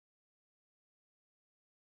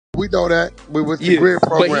We know that. We was the Yeah, grid but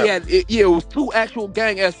program. It was two actual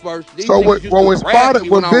gang experts. These So niggas used to harass me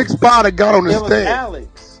when when I Big was Spider got on the It was stand,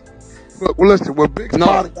 Alex. look, well, listen, when Big no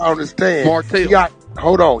Spider got on the stand, Martell.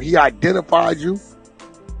 hold on, he identified you.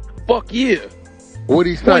 Fuck yeah. What'd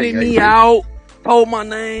he say, Pointed me AB? out, told my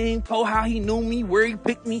name, told how he knew me, where he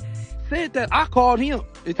picked me. Said that I called him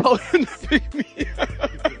and told him to pick me up.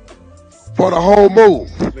 For the whole move.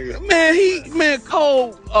 Man,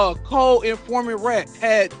 Cole informant rat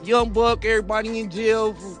had Young Buck, everybody in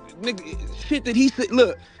jail for nigga shit that he said.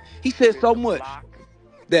 Look, he said so much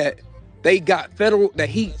that they got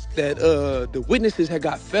the witnesses had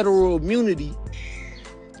got federal immunity.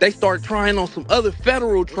 They started trying on some other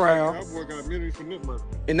federal trial,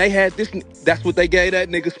 and they had this. That's what they gave that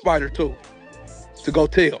nigga Spider to go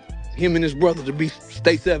tell him and his brother to be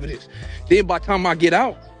state's evidence. Then by the time I get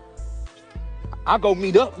out, I go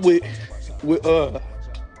meet up with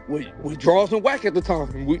Draws and Wack at the time.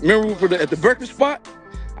 Remember at the breakfast spot?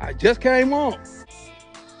 I just came on.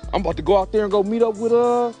 I'm about to go out there and go meet up with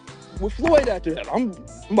Floyd after that. I'm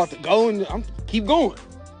about to go and I'm keep going.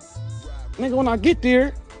 Nigga, when I get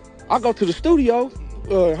there, I go to the studio,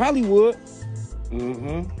 Hollywood,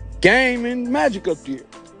 Game and Magic up there.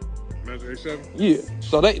 Magic A7? Yeah.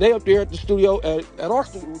 So they up there at the studio at our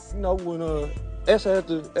studio, when S had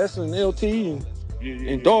the S and LT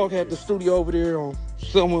and Dog had the studio over there on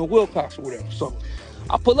Selma and Wilcox or whatever. So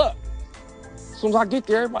I pull up. As soon as I get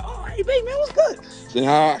there, everybody, oh, hey, baby, man, what's good? So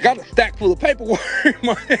now I got a stack full of paperwork in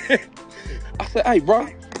my hand. I said, hey, bro,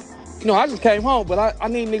 I just came home, but I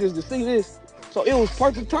need niggas to see this. So it was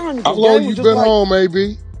perfect timing How because long Game you was just been like, home,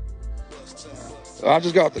 AB? I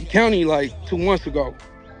just got the county like 2 months ago.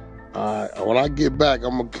 When I get back,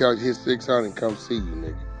 I'm gonna hit 600 and come see you,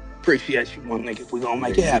 nigga. Appreciate you, one nigga. We gonna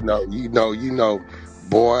make it happen. You know,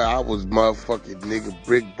 boy, I was motherfucking nigga.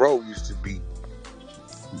 Brick Bro used to be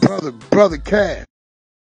brother Cash.